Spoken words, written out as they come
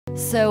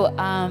So,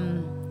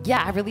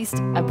 yeah, I released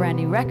a brand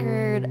new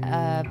record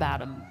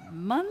about a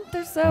month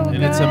or so ago.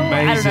 And it's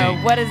amazing. I don't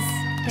know. What is...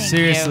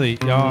 Seriously,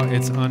 y'all,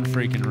 it's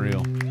unfreaking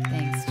real.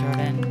 Thanks,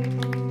 Jordan.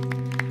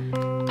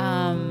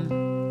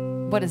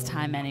 What is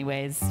time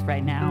anyways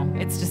right now?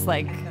 It's just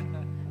like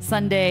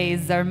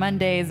Sundays or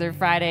Mondays or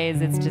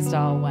Fridays. It's just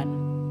all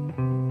one.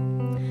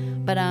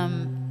 But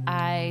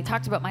I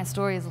talked about my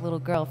story as a little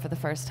girl for the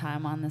first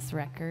time on this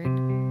record.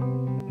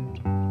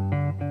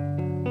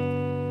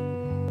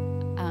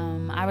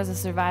 I was a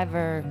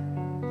survivor.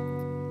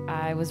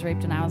 I was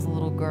raped when I was a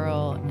little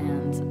girl,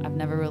 and I've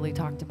never really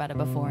talked about it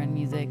before in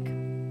music.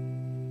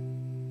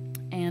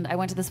 And I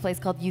went to this place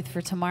called Youth for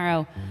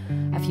Tomorrow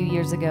a few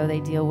years ago.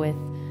 They deal with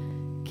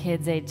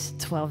kids aged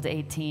 12 to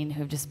 18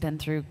 who've just been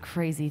through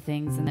crazy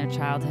things in their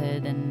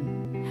childhood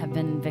and have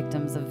been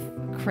victims of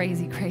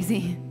crazy,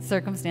 crazy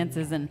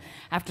circumstances. And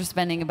after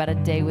spending about a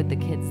day with the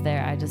kids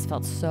there, I just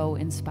felt so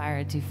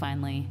inspired to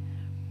finally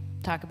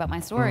talk about my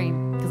story,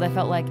 because I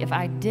felt like if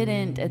I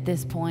didn't at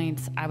this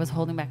point, I was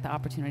holding back the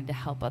opportunity to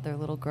help other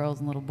little girls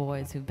and little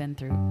boys who've been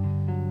through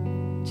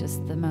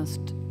just the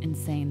most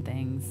insane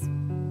things.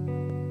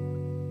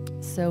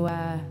 So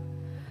I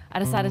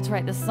decided to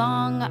write this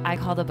song. I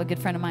called up a good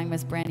friend of mine,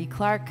 Miss Brandy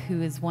Clark,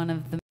 who is one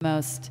of the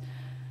most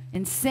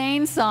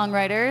insane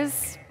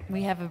songwriters.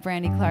 We have a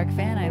Brandy Clark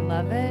fan. I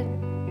love it.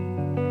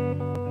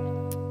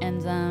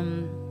 And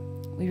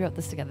we wrote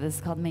this together. This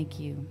is called Make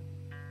You.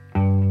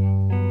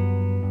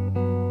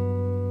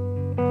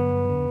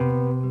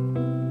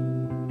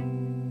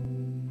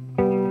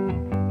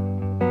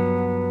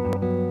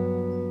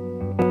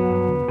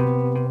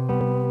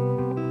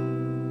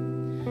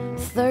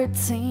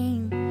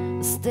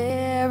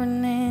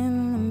 Staring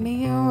in the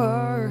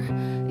mirror,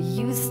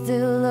 you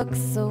still look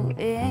so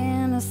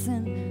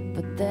innocent,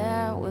 but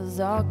that was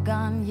all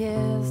gone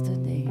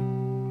yesterday.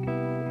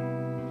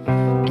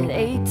 At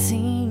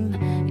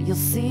 18, you'll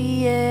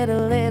see it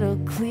a little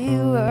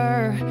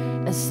clearer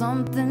as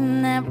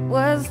something that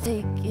was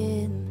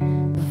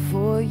taken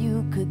before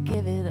you could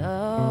give it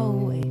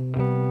away.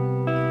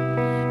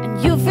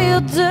 And you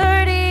feel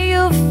dirty,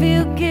 you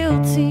feel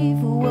guilty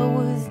for what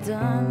was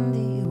done to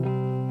you.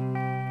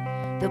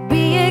 There'll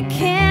be a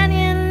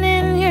canyon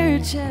in your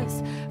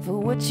chest for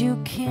what you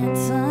can't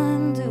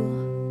undo.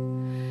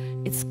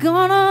 It's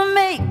gonna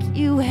make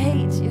you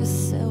hate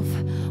yourself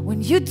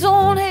when you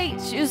don't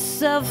hate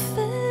yourself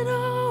at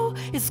all.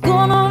 It's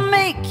gonna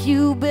make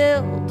you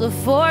build a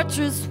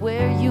fortress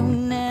where you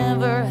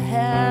never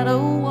had a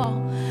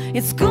wall.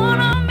 It's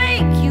gonna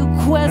make you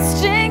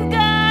question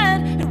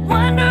God and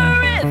wonder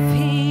if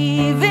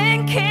He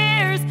even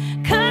cares,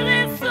 'cause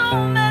it's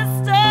so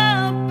messed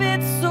up,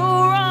 it's so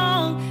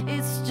wrong,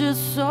 it's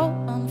just so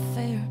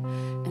unfair.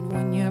 And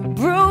when you're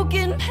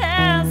broken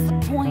past the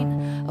point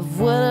of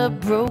what a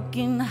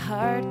broken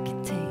heart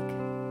can take,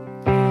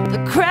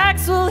 the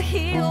cracks will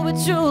heal, but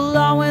you'll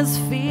always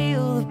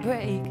feel the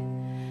break.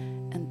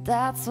 And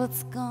that's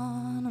what's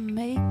gonna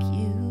make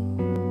you.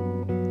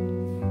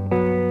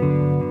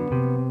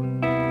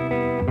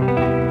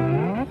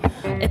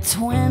 At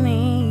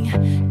 20,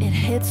 it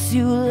hits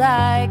you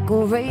like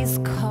a race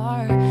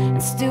car.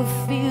 It still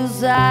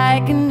feels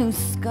like a new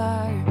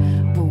scar,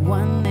 but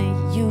one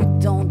that you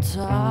don't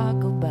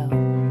talk about.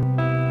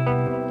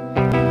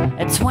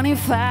 At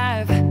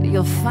 25,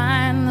 you'll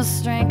find the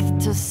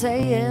strength to say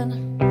it,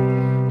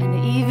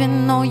 and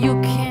even though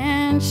you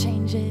can't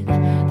change it,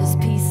 there's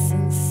peace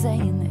in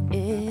saying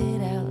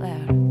it out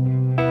loud.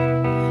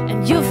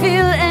 And you'll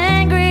feel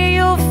angry,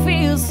 you'll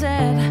feel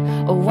sad,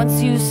 or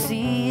once you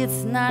see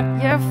it's not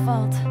your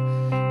fault.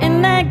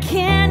 And that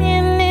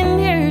canyon in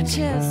your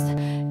chest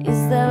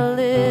is that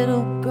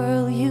little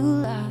girl you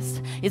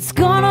lost. It's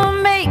gonna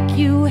make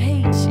you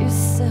hate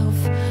yourself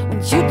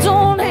when you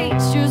don't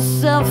hate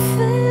yourself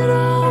at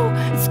all.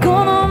 It's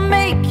gonna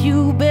make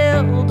you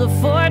build a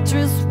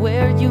fortress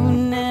where you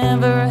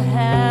never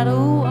had a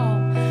wall.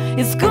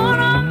 It's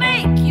gonna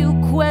make you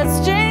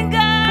question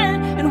God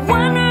and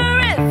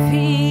wonder if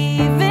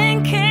He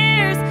even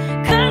cares,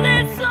 'cause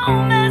it's so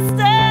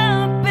messed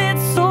up,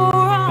 it's so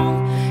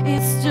wrong,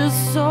 it's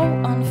just so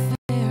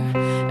unfair.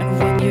 And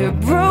when you're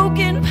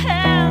broken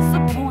past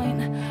the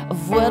point of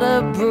what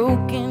a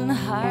broken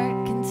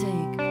heart can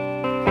take,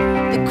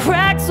 the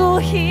cracks will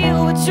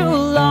heal, but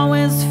you'll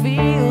always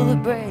feel the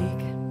break.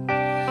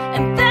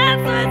 And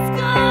that's what's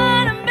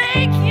gonna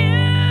make you.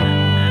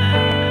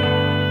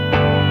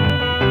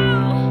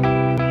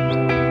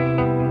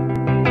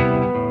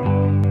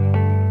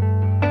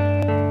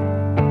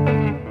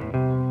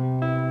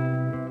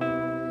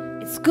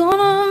 It's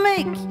gonna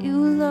make you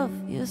love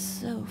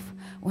yourself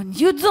when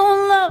you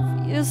don't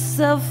love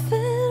yourself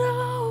at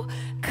all.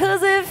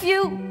 'Cause if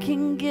you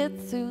can get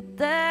through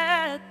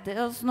that,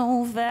 there's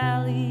no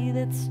valley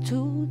that's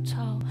too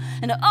tall.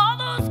 And all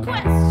those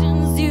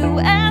questions you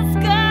ask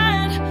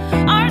God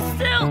are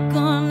still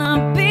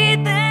gonna be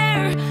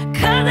there,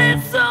 'cause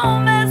it's so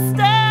messed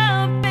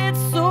up,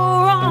 it's so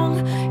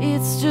wrong,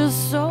 it's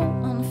just so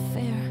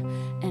unfair.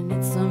 And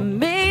it's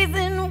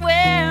amazing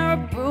where a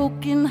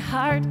broken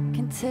heart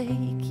can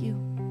take you.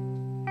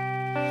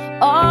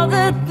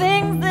 the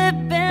things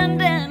that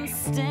bend and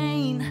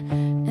stain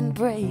and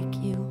break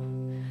you,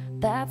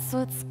 that's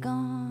what's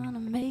gonna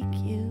make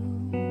you.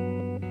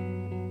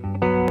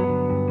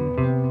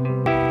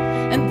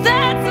 And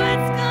that's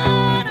what's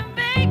gonna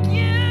make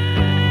you.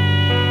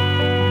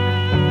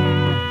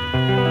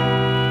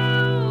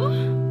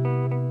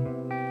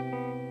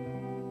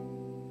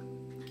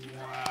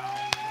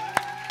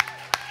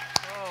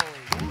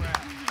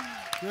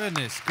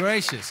 Goodness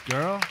gracious,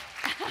 girl.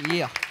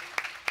 Yeah.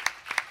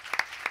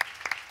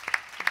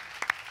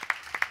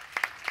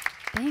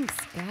 Thanks,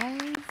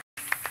 guys.